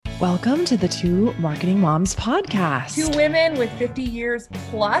Welcome to the Two Marketing Moms podcast. Two women with 50 years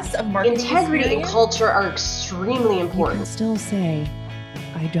plus of marketing Integrity experience. and culture are extremely important. You can still say,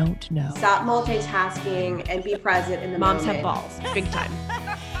 I don't know. Stop multitasking and be present in the Moms moment. have balls, big time.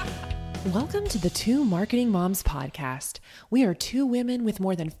 Welcome to the Two Marketing Moms podcast. We are two women with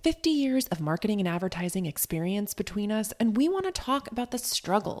more than 50 years of marketing and advertising experience between us, and we want to talk about the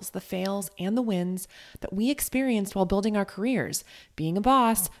struggles, the fails, and the wins that we experienced while building our careers, being a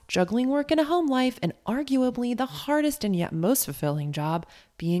boss, juggling work and a home life, and arguably the hardest and yet most fulfilling job,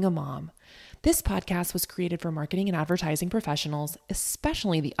 being a mom. This podcast was created for marketing and advertising professionals,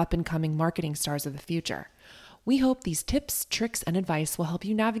 especially the up-and-coming marketing stars of the future. We hope these tips, tricks, and advice will help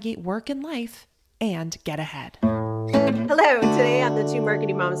you navigate work and life and get ahead. Hello, today on the Two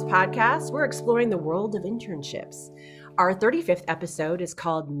Marketing Moms podcast, we're exploring the world of internships. Our 35th episode is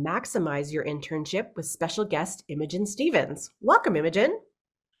called Maximize Your Internship with special guest Imogen Stevens. Welcome, Imogen.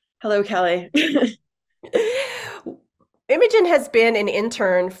 Hello, Kelly. Imogen has been an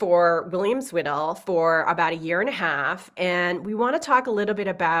intern for Williams Whittle for about a year and a half, and we want to talk a little bit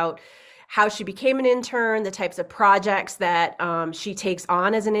about how she became an intern, the types of projects that she takes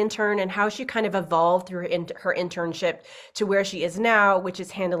on as an intern, and how she kind of evolved through her internship to where she is now, which is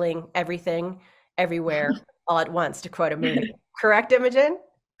handling everything, everywhere, all at once, to quote a movie. Correct, Imogen?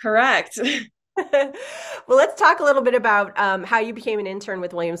 Correct. Well, let's talk a little bit about how you became an intern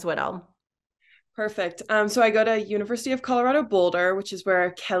with Williams Whittle. Perfect. So I go to University of Colorado Boulder, which is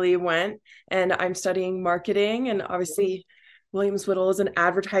where Kelly went, and I'm studying marketing, and obviously Williams Whittle is an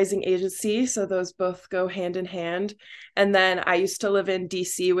advertising agency, so those both go hand in hand. And then I used to live in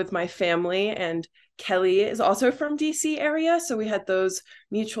DC with my family, and Kelly is also from DC area, so we had those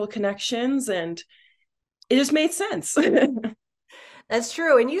mutual connections, and it just made sense. That's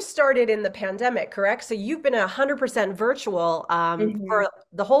true. And you started in the pandemic, correct? So you've been 100% virtual for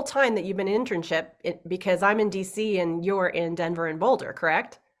the whole time that you've been in internship, because I'm in DC and you're in Denver and Boulder,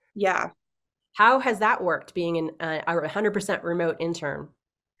 correct? Yeah. How has that worked, being a 100% remote intern?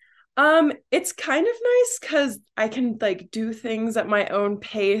 It's kind of nice because I can do things at my own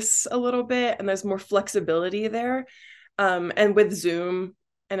pace a little bit, and there's more flexibility there. And with Zoom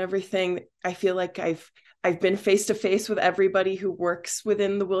and everything, I feel like I've been face to face with everybody who works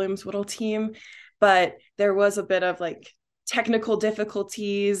within the Williams Whittle team, but there was a bit of technical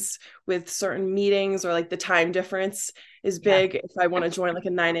difficulties with certain meetings, or the time difference is big. Yeah. If I want to join a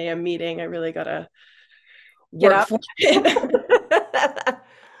 9 a.m. meeting, I really gotta get up for it.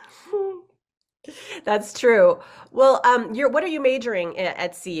 That's true. Well, what are you majoring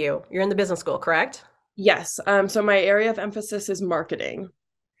at CU? You're in the business school, correct? Yes. So my area of emphasis is marketing.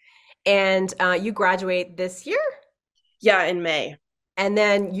 And you graduate this year? Yeah, in May. And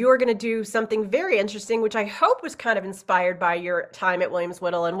then you're going to do something very interesting, which I hope was kind of inspired by your time at Williams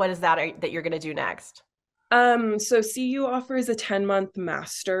Whittle. And what is that you're going to do next? So CU offers a 10-month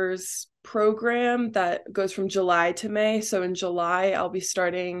master's program that goes from July to May. So in July, I'll be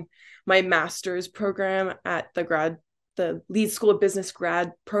starting my master's program at the Leeds School of Business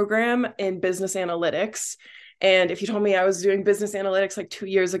grad program in business analytics. And if you told me I was doing business analytics 2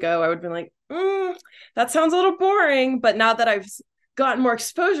 years ago, I would have been that sounds a little boring. But now that I've gotten more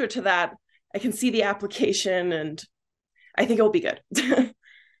exposure to that, I can see the application, and I think it'll be good.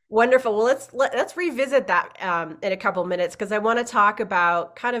 Wonderful. Well, let's revisit that in a couple of minutes, because I want to talk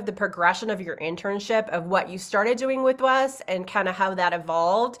about kind of the progression of your internship, of what you started doing with us and kind of how that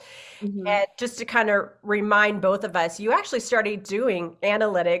evolved. Mm-hmm. And just to kind of remind both of us, you actually started doing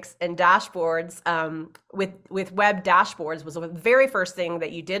analytics and dashboards with web dashboards was the very first thing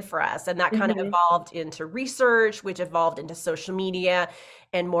that you did for us. And that kind of evolved into research, which evolved into social media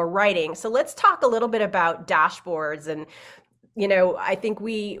and more writing. So let's talk a little bit about dashboards. And I think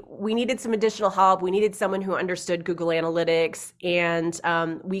we needed some additional help. We needed someone who understood Google Analytics,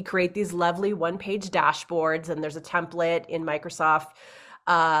 and we create these lovely one-page dashboards. And there's a template in Microsoft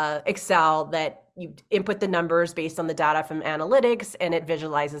Excel that you input the numbers based on the data from analytics, and it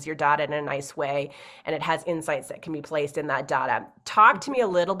visualizes your data in a nice way, and it has insights that can be placed in that data. Talk to me a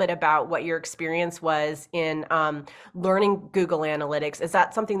little bit about what your experience was in learning Google Analytics. Is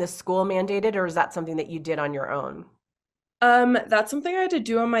that something the school mandated, or is that something that you did on your own? That's something I had to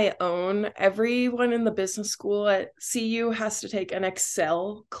do on my own. Everyone in the business school at CU has to take an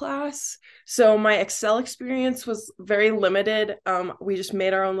Excel class. So my Excel experience was very limited. We just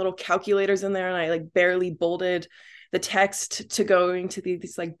made our own little calculators in there, and I barely bolded the text to going to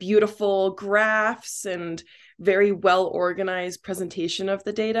these beautiful graphs and very well organized presentation of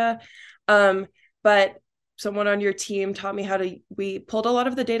the data. But someone on your team taught me we pulled a lot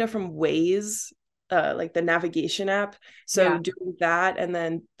of the data from Waze like the navigation app. So doing that, and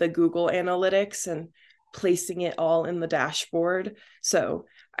then the Google Analytics and placing it all in the dashboard. So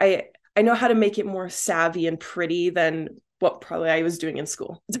I know how to make it more savvy and pretty than what probably I was doing in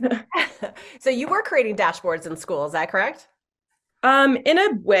school. So you were creating dashboards in school, is that correct? In a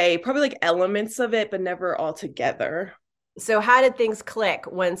way, probably like elements of it, but never all together. So how did things click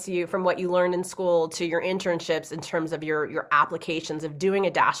once you, from what you learned in school to your internships in terms of your applications of doing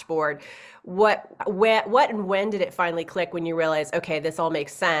a dashboard? What and when did it finally click when you realized, okay, this all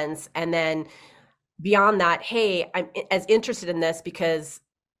makes sense? And then beyond that, hey, I'm as interested in this because,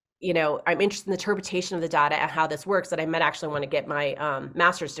 you know, I'm interested in the interpretation of the data and how this works that I might actually want to get my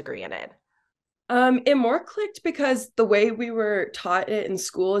master's degree in it. It more clicked because the way we were taught it in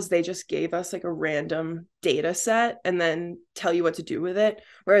school is they just gave us like a random data set and then tell you what to do with it.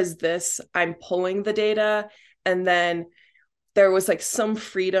 Whereas this, I'm pulling the data, and then there was like some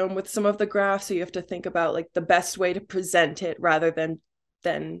freedom with some of the graphs. So you have to think about like the best way to present it rather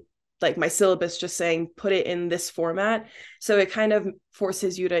than like my syllabus just saying, put it in this format. So it kind of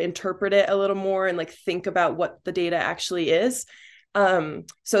forces you to interpret it a little more and like think about what the data actually is.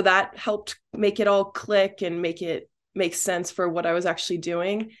 So that helped make it all click and make it make sense for what I was actually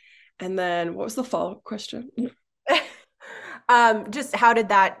doing. And then what was the follow-up question? Just how did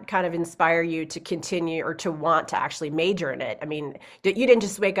that kind of inspire you to continue or to want to actually major in it? I mean, you didn't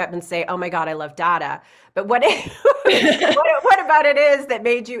just wake up and say, oh my God, I love data, but what about it is that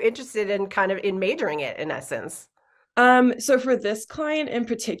made you interested in kind of in majoring it in essence? So for this client in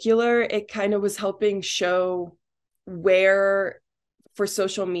particular, it kind of was helping show where for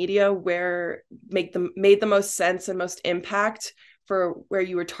social media, where made the most sense and most impact for where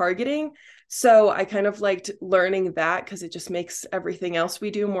you were targeting. So I kind of liked learning that because it just makes everything else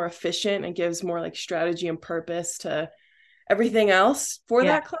we do more efficient and gives more like strategy and purpose to everything else for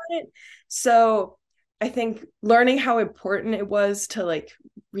that client. So I think learning how important it was to like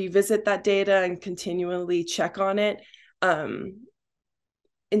revisit that data and continually check on it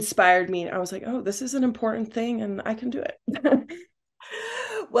inspired me. I was like, oh, this is an important thing and I can do it.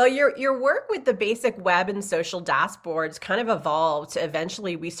 Well, your work with the basic web and social dashboards kind of evolved to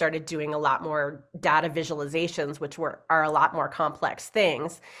eventually we started doing a lot more data visualizations, which are a lot more complex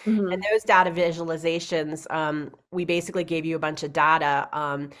things. Mm-hmm. And those data visualizations, we basically gave you a bunch of data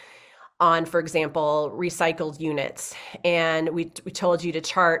on, for example, recycled units. And we told you to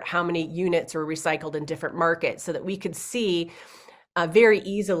chart how many units were recycled in different markets so that we could see very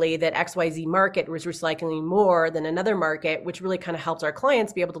easily that XYZ market was recycling more than another market, which really kind of helps our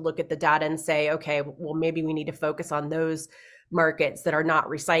clients be able to look at the data and say, okay, well, maybe we need to focus on those markets that are not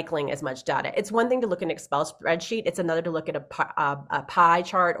recycling as much data. It's one thing to look at an Excel spreadsheet. It's another to look at a pie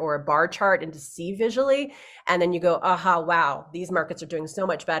chart or a bar chart and to see visually. And then you go, aha, wow, these markets are doing so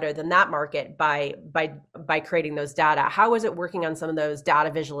much better than that market by creating those data. How is it working on some of those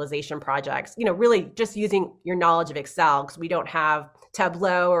data visualization projects? You know, really just using your knowledge of Excel, because we don't have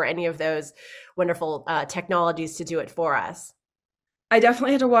Tableau or any of those wonderful technologies to do it for us. I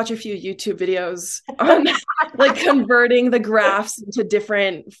definitely had to watch a few YouTube videos on like converting the graphs into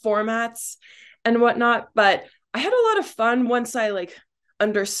different formats and whatnot. But I had a lot of fun once I like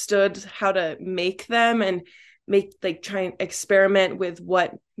understood how to make them and try and experiment with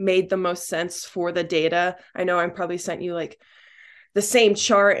what made the most sense for the data. I know I probably sent you like the same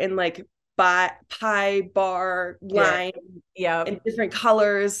chart in like pie, bar, line, in different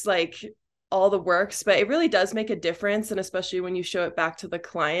colors, like all the works, but it really does make a difference. And especially when you show it back to the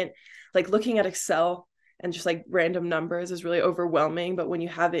client, like looking at Excel and just like random numbers is really overwhelming. But when you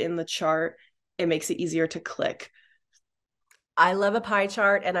have it in the chart, it makes it easier to click. I love a pie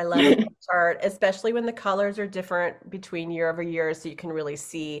chart and I love a chart, especially when the colors are different between year over year. So you can really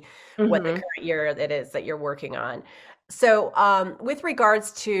see what the current year it is that you're working on. So with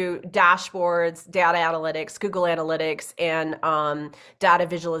regards to dashboards, data analytics, Google Analytics, and data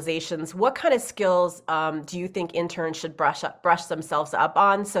visualizations, what kind of skills do you think interns should brush themselves up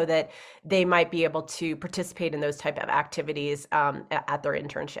on so that they might be able to participate in those type of activities at their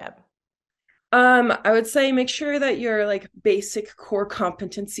internship? I would say make sure that your like basic core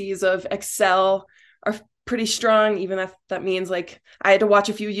competencies of Excel are pretty strong, even if that means like I had to watch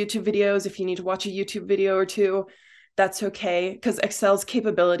a few YouTube videos. If you need to watch a YouTube video or two, that's okay, because Excel's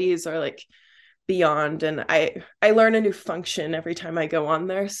capabilities are like beyond, and I learn a new function every time I go on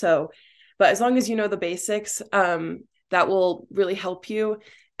there. So, but as long as you know the basics, that will really help you.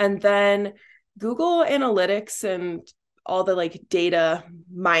 And then Google Analytics and all the like data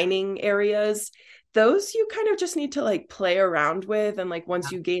mining areas, those you kind of just need to like play around with. And like once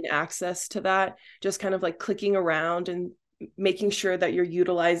you gain access to that, just kind of like clicking around and making sure that you're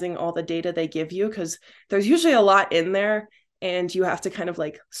utilizing all the data they give you, because there's usually a lot in there and you have to kind of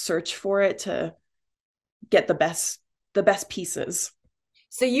like search for it to get the best pieces.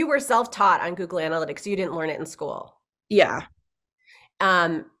 So you were self-taught on Google Analytics. You didn't learn it in school. Yeah.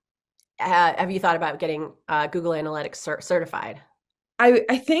 Have you thought about getting Google Analytics certified?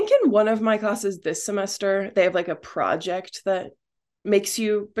 I think in one of my classes this semester, they have like a project that makes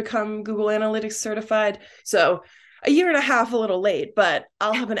you become Google Analytics certified. So a year and a half a little late, but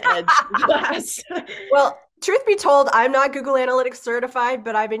I'll have an edge in class. Well, truth be told, I'm not Google Analytics certified,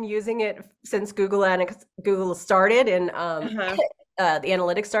 but I've been using it since Google started, and the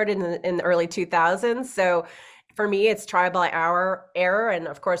analytics started in the early 2000s. So for me, it's trial by error, and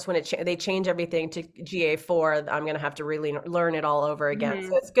of course, when they change everything to GA4, I'm going to have to really learn it all over again.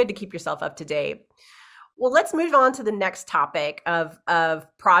 So it's good to keep yourself up to date. Well, let's move on to the next topic of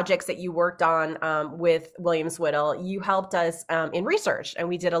projects that you worked on with Williams Whittle. You helped us in research, and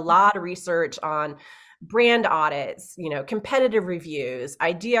we did a lot of research on brand audits, competitive reviews,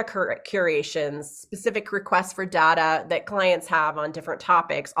 idea curations, specific requests for data that clients have on different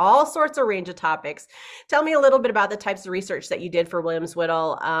topics, all sorts of range of topics. Tell me a little bit about the types of research that you did for Williams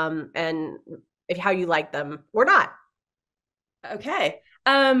Whittle and how you like them or not. Okay.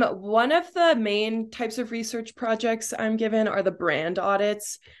 One of the main types of research projects I'm given are the brand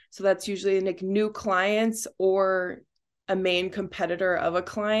audits. So that's usually like new clients or a main competitor of a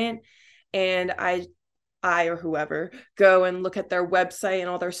client. And I or whoever go and look at their website and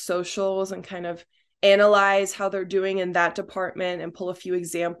all their socials and kind of analyze how they're doing in that department and pull a few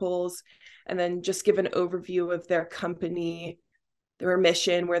examples, and then just give an overview of their company, their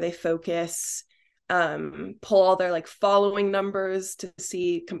mission, where they focus. Pull all their like following numbers to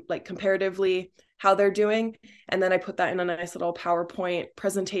see comparatively how they're doing. And then I put that in a nice little PowerPoint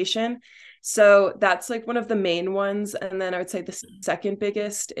presentation. So that's like one of the main ones. And then I would say the second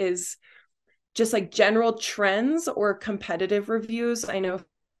biggest is just like general trends or competitive reviews. I know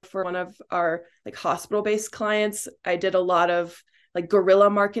for one of our like hospital-based clients, I did a lot of like guerrilla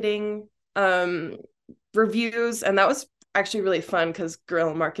marketing reviews. And that was actually really fun because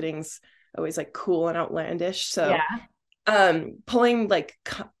guerrilla marketing's always like cool and outlandish. So pulling like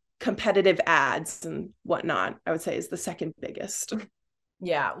competitive ads and whatnot, I would say is the second biggest.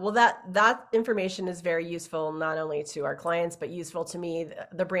 Yeah, well, that information is very useful, not only to our clients, but useful to me.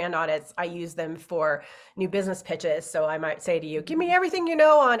 The brand audits, I use them for new business pitches. So I might say to you, give me everything you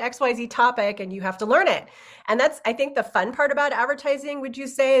know on XYZ topic, and you have to learn it. And that's, I think, the fun part about advertising, would you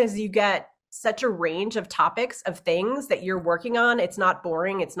say, is you get such a range of topics of things that you're working on. It's not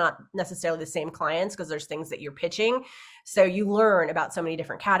boring. It's not necessarily the same clients because there's things that you're pitching. So you learn about so many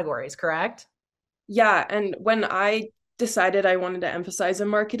different categories, correct? Yeah. And when I decided I wanted to emphasize in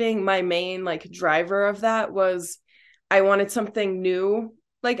marketing, my main like driver of that was I wanted something new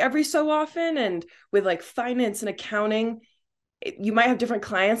like every so often. And with like finance and accounting, you might have different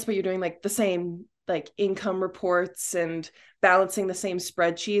clients, but you're doing like the same like income reports and balancing the same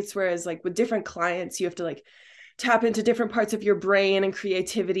spreadsheets. Whereas like with different clients, you have to like tap into different parts of your brain and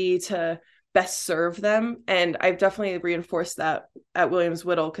creativity to best serve them. And I've definitely reinforced that at Williams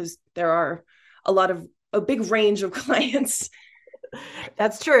Whittle because there are a big range of clients.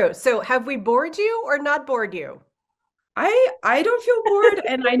 That's true. So have we bored you or not bored you? I don't feel bored.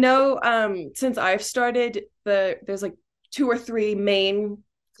 And I know since I've started, there's like 2 or 3 main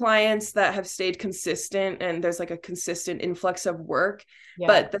clients that have stayed consistent, and there's like a consistent influx of work. Yeah.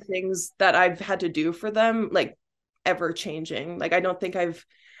 But the things that I've had to do for them, like ever changing. Like I don't think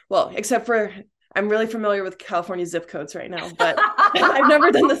except for I'm really familiar with California zip codes right now, but I've never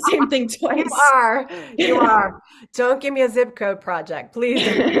done the same thing twice. You are. Don't give me a zip code project, please.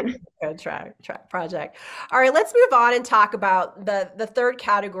 Zip code project. All right, let's move on and talk about the third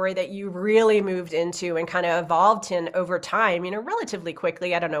category that you really moved into and kind of evolved in over time, relatively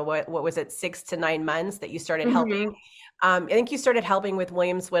quickly. I don't know, what was it, 6 to 9 months that you started helping? I think you started helping with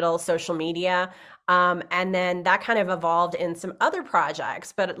Williams Whittle social media. And then that kind of evolved in some other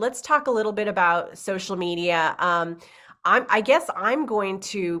projects, but let's talk a little bit about social media. I guess I'm going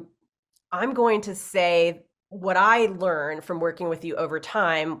to say what I learned from working with you over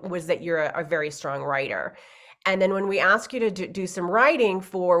time was that you're a very strong writer. And then when we ask you to do some writing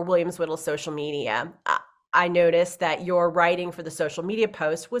for Williams Whittle social media, I noticed that your writing for the social media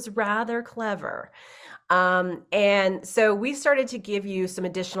post was rather clever. And so we started to give you some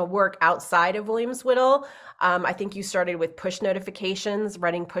additional work outside of Williams Whittle. I think you started with push notifications,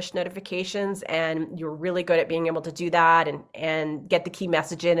 running push notifications, and you're really good at being able to do that and get the key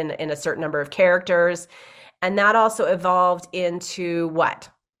message in a certain number of characters. And that also evolved into what?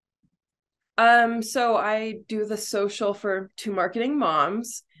 So I do the social for Two Marketing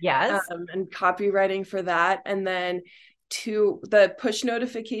Moms, Yes. and copywriting for that. And then the push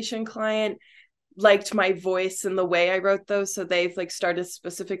notification client liked my voice and the way I wrote those. So they've like started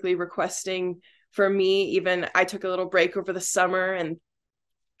specifically requesting for me. Even I took a little break over the summer and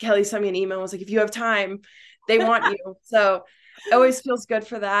Kelly sent me an email and was like, if you have time, they want you. So it always feels good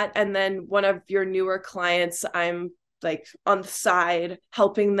for that. And then one of your newer clients, I'm like on the side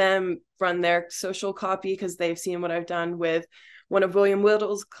helping them run their social copy because they've seen what I've done with one of William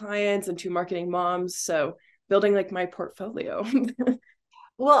Whittle's clients and Two Marketing Moms. So building like my portfolio.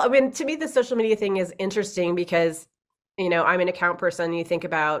 Well, I mean, to me, the social media thing is interesting because, I'm an account person. You think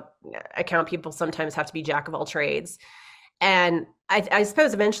about account people sometimes have to be jack of all trades. And I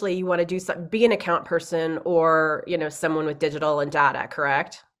suppose eventually you want to be an account person or, someone with digital and data,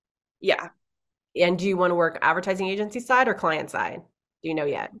 correct? Yeah. And do you want to work advertising agency side or client side? Do you know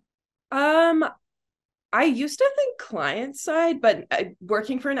yet? I used to think client side, but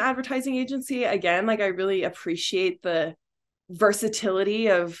working for an advertising agency, again, like I really appreciate the versatility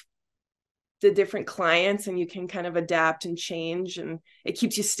of the different clients and you can kind of adapt and change and it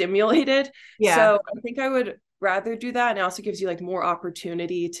keeps you stimulated. Yeah. So I think I would rather do that. And it also gives you like more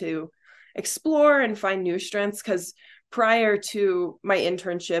opportunity to explore and find new strengths. Because prior to my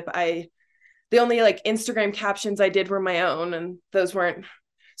internship, the only like Instagram captions I did were my own, and those weren't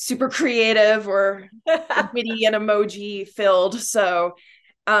super creative or witty and emoji filled. So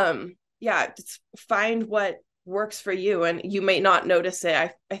yeah, just find what works for you, and you may not notice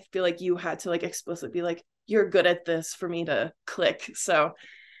it. I feel like you had to like explicitly be like, you're good at this for me to click. So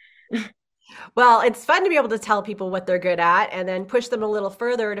well, it's fun to be able to tell people what they're good at and then push them a little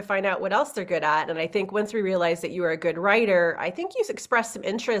further to find out what else they're good at. And I think once we realized that you were a good writer, I think you expressed some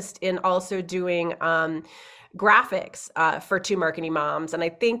interest in also doing graphics for Two Marketing Moms. And I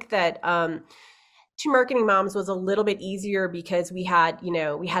think that Two Marketing Moms was a little bit easier because we had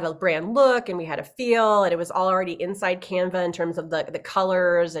a brand look and we had a feel, and it was already inside Canva in terms of the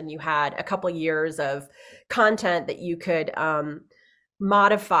colors, and you had a couple years of content that you could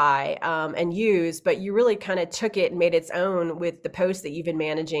modify and use, but you really kind of took it and made its own with the posts that you've been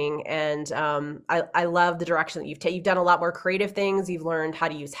managing. And I love the direction that you've taken. You've done a lot more creative things. You've learned how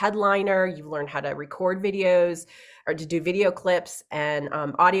to use Headliner. You've learned how to record videos or to do video clips and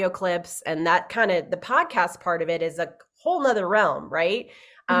audio clips. And that kind of the podcast part of it is a whole nother realm, right?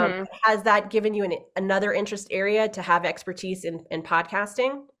 Has that given you another interest area to have expertise in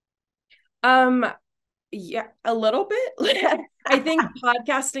podcasting? Yeah, a little bit. I think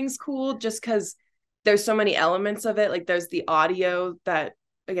podcasting's cool just because there's so many elements of it. Like there's the audio that,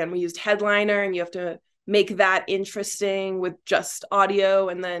 again, we used Headliner and you have to make that interesting with just audio.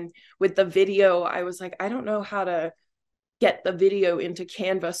 And then with the video, I was like, I don't know how to get the video into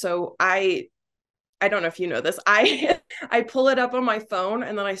Canva. So I don't know if you know this. I pull it up on my phone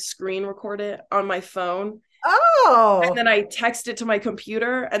and then I screen record it on my phone. Oh. And then I text it to my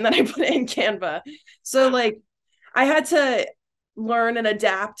computer and then I put it in Canva. So like I had to learn and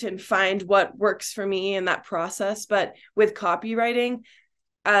adapt and find what works for me in that process. But with copywriting,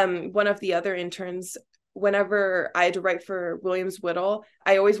 one of the other interns, whenever I had to write for Williams Whittle,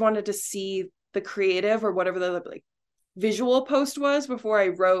 I always wanted to see the creative or whatever the like visual post was before I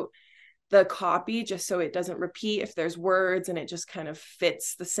wrote the copy, just so it doesn't repeat if there's words and it just kind of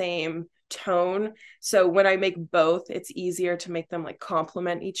fits the same tone. So when I make both, it's easier to make them like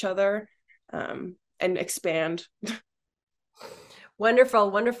complement each other and expand.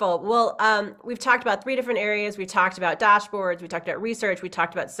 Wonderful, wonderful. Well, we've talked about 3 different areas. We talked about dashboards. We talked about research. We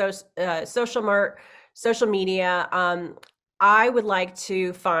talked about social media. I would like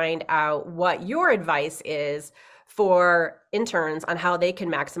to find out what your advice is for interns on how they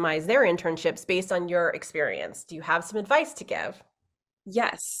can maximize their internships based on your experience. Do you have some advice to give?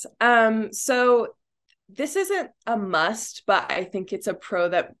 Yes. So this isn't a must, but I think it's a pro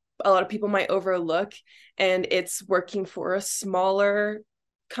that a lot of people might overlook, and it's working for a smaller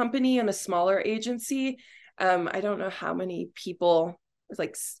company and a smaller agency. I don't know how many people, it's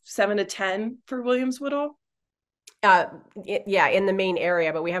like 7 to 10 for Williams Whittle. Yeah, in the main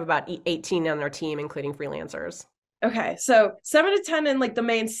area, but we have about 18 on our team, including freelancers. Okay, so 7 to 10 in like the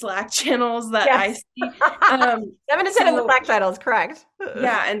main Slack channels that I see. 7 to 10 in the Slack channels, correct?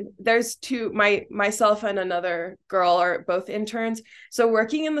 Yeah, and there's 2. Myself and another girl are both interns. So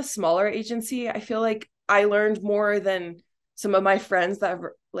working in the smaller agency, I feel like I learned more than some of my friends that have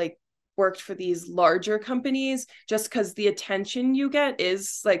like worked for these larger companies, just because the attention you get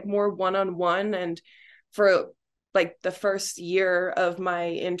is like more one-on-one. And for like the first year of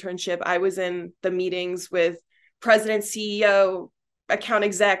my internship, I was in the meetings with President, CEO, account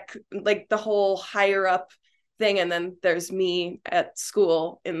exec, like the whole higher up thing, and then there's me at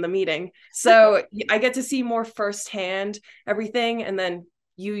school in the meeting. So I get to see more firsthand everything, and then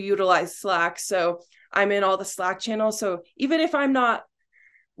you utilize Slack. So I'm in all the Slack channels. So even if I'm not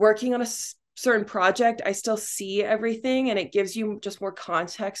working on a certain project, I still see everything, and it gives you just more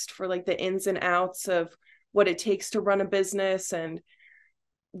context for like the ins and outs of what it takes to run a business, and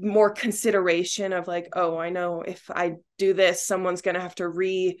more consideration of like, oh, I know if I do this, someone's going to have to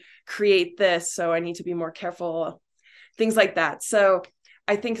recreate this, so I need to be more careful, things like that. So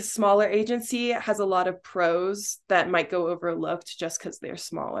I think a smaller agency has a lot of pros that might go overlooked just because they're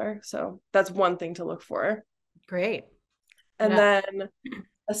smaller. So that's one thing to look for. Great. And then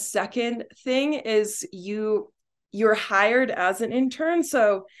a second thing is you're hired as an intern.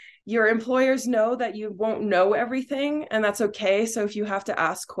 So your employers know that you won't know everything, and that's okay. So if you have to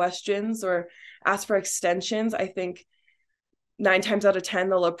ask questions or ask for extensions, I think 9 times out of 10,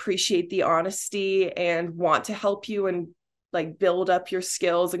 they'll appreciate the honesty and want to help you and like build up your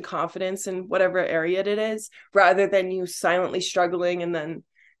skills and confidence in whatever area it is, rather than you silently struggling and then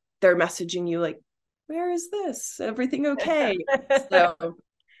they're messaging you like, where is this? Everything okay? So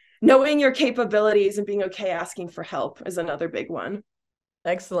knowing your capabilities and being okay asking for help is another big one.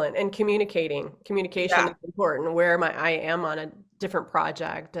 Excellent. And communication is important, where I am on a different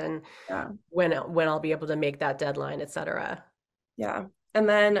project, and when I'll be able to make that deadline, etc. Yeah. And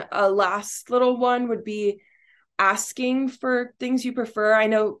then a last little one would be asking for things you prefer. I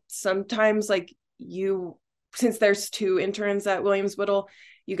know sometimes like since there's 2 interns at Williams Whittle,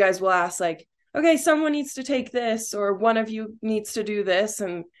 you guys will ask like, okay, someone needs to take this, or one of you needs to do this,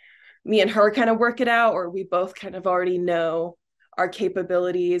 and me and her kind of work it out, or we both kind of already know our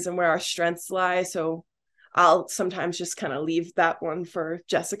capabilities and where our strengths lie. So I'll sometimes just kind of leave that one for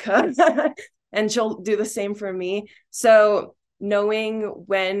Jessica and she'll do the same for me. So knowing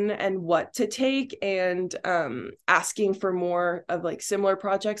when and what to take, and asking for more of like similar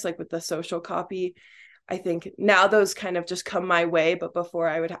projects, like with the social copy, I think now those kind of just come my way, but before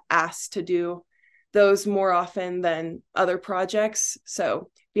I would ask to do those more often than other projects. So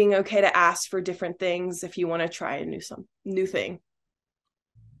being okay to ask for different things if you want to try a new thing.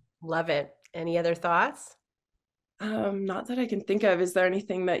 Love it. Any other thoughts? Not that I can think of. Is there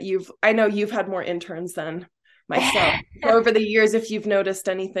anything that I know you've had more interns than myself over the years, if you've noticed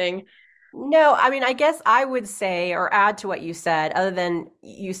anything? No, I mean, I guess I would say, or add to what you said, other than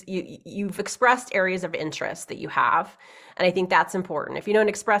you've expressed areas of interest that you have. And I think that's important. If you don't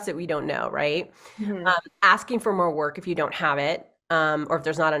express it, we don't know, right? Mm-hmm. Asking for more work if you don't have it, or if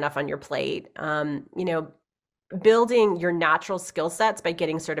there's not enough on your plate, building your natural skill sets by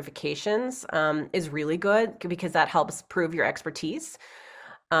getting certifications is really good, because that helps prove your expertise.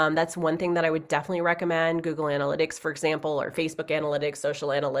 That's one thing that I would definitely recommend. Google Analytics, for example, or Facebook Analytics, social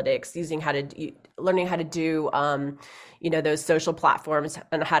analytics, learning how to do, those social platforms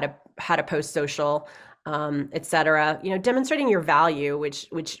and how to post social, et cetera. Demonstrating your value, which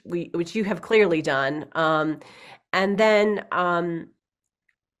you have clearly done. And then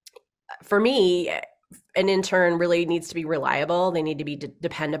for me, an intern really needs to be reliable. They need to be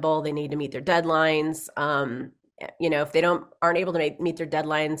dependable. They need to meet their deadlines. If they aren't able to meet their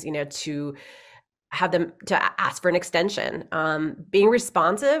deadlines, to have them to ask for an extension. Being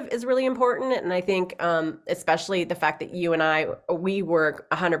responsive is really important. And I think especially the fact that you and we work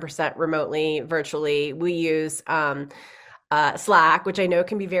 100% remotely, virtually. We use Slack, which I know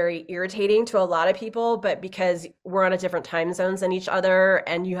can be very irritating to a lot of people, but because we're on a different time zones than each other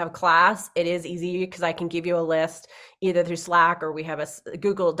and you have class, it is easy because I can give you a list either through Slack, or we have a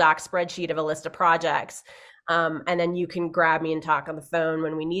Google Doc spreadsheet of a list of projects. And then you can grab me and talk on the phone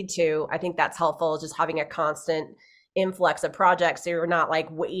when we need to. I think that's helpful, just having a constant influx of projects, so you're not like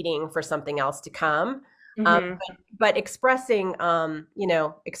waiting for something else to come. Mm-hmm. But expressing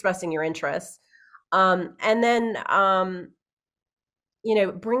your interests. And then,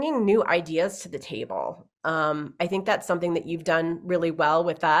 bringing new ideas to the table. I think that's something that you've done really well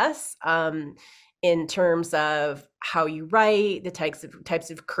with us, in terms of how you write, the types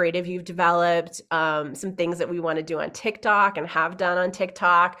of creative you've developed, some things that we want to do on TikTok and have done on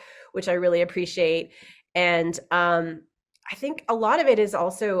TikTok, which I really appreciate. And I think a lot of it is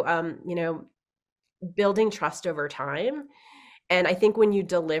also, building trust over time. And I think when you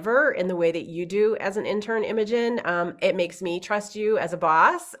deliver in the way that you do as an intern, Imogen, it makes me trust you as a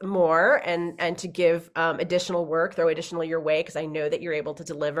boss more, and to give additional work, throw additional your way, because I know that you're able to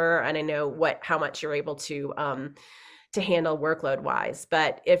deliver, and I know how much you're able to to handle workload wise.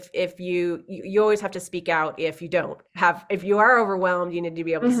 But if you always have to speak out if you are overwhelmed, you need to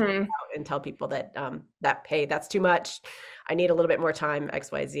be able to speak out and tell people that hey, that's too much. I need a little bit more time,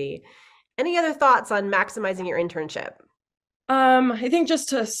 XYZ. Any other thoughts on maximizing your internship? I think just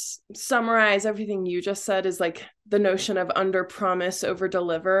to summarize everything you just said is like the notion of under promise, over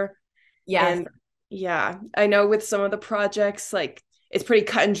deliver. Yes. And yeah, I know with some of the projects, like it's pretty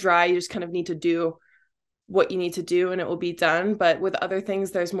cut and dry. You just kind of need to do what you need to do and it will be done. But with other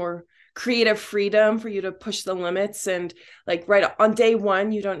things, there's more creative freedom for you to push the limits. And like right on day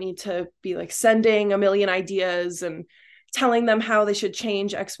one, you don't need to be like sending a million ideas and telling them how they should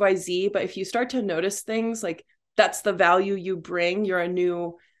change XYZ. But if you start to notice things, like that's the value you bring. You're a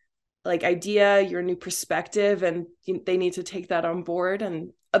new like idea, your new perspective, and they need to take that on board.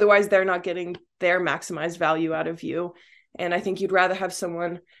 And otherwise they're not getting their maximized value out of you. And I think you'd rather have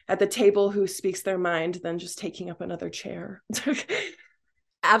someone at the table who speaks their mind than just taking up another chair.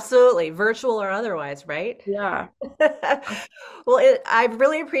 Absolutely. Virtual or otherwise, right? Yeah. Well, I've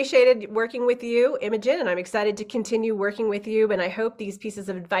really appreciated working with you, Imogen, and I'm excited to continue working with you. And I hope these pieces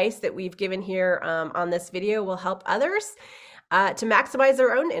of advice that we've given here on this video will help others to maximize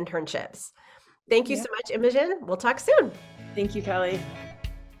their own internships. Thank you so much, Imogen. We'll talk soon. Thank you, Kelly.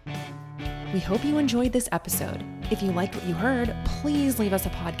 We hope you enjoyed this episode. If you liked what you heard, please leave us a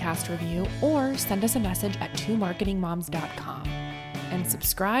podcast review or send us a message at twomarketingmoms.com. And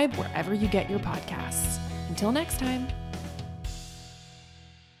subscribe wherever you get your podcasts. Until next time.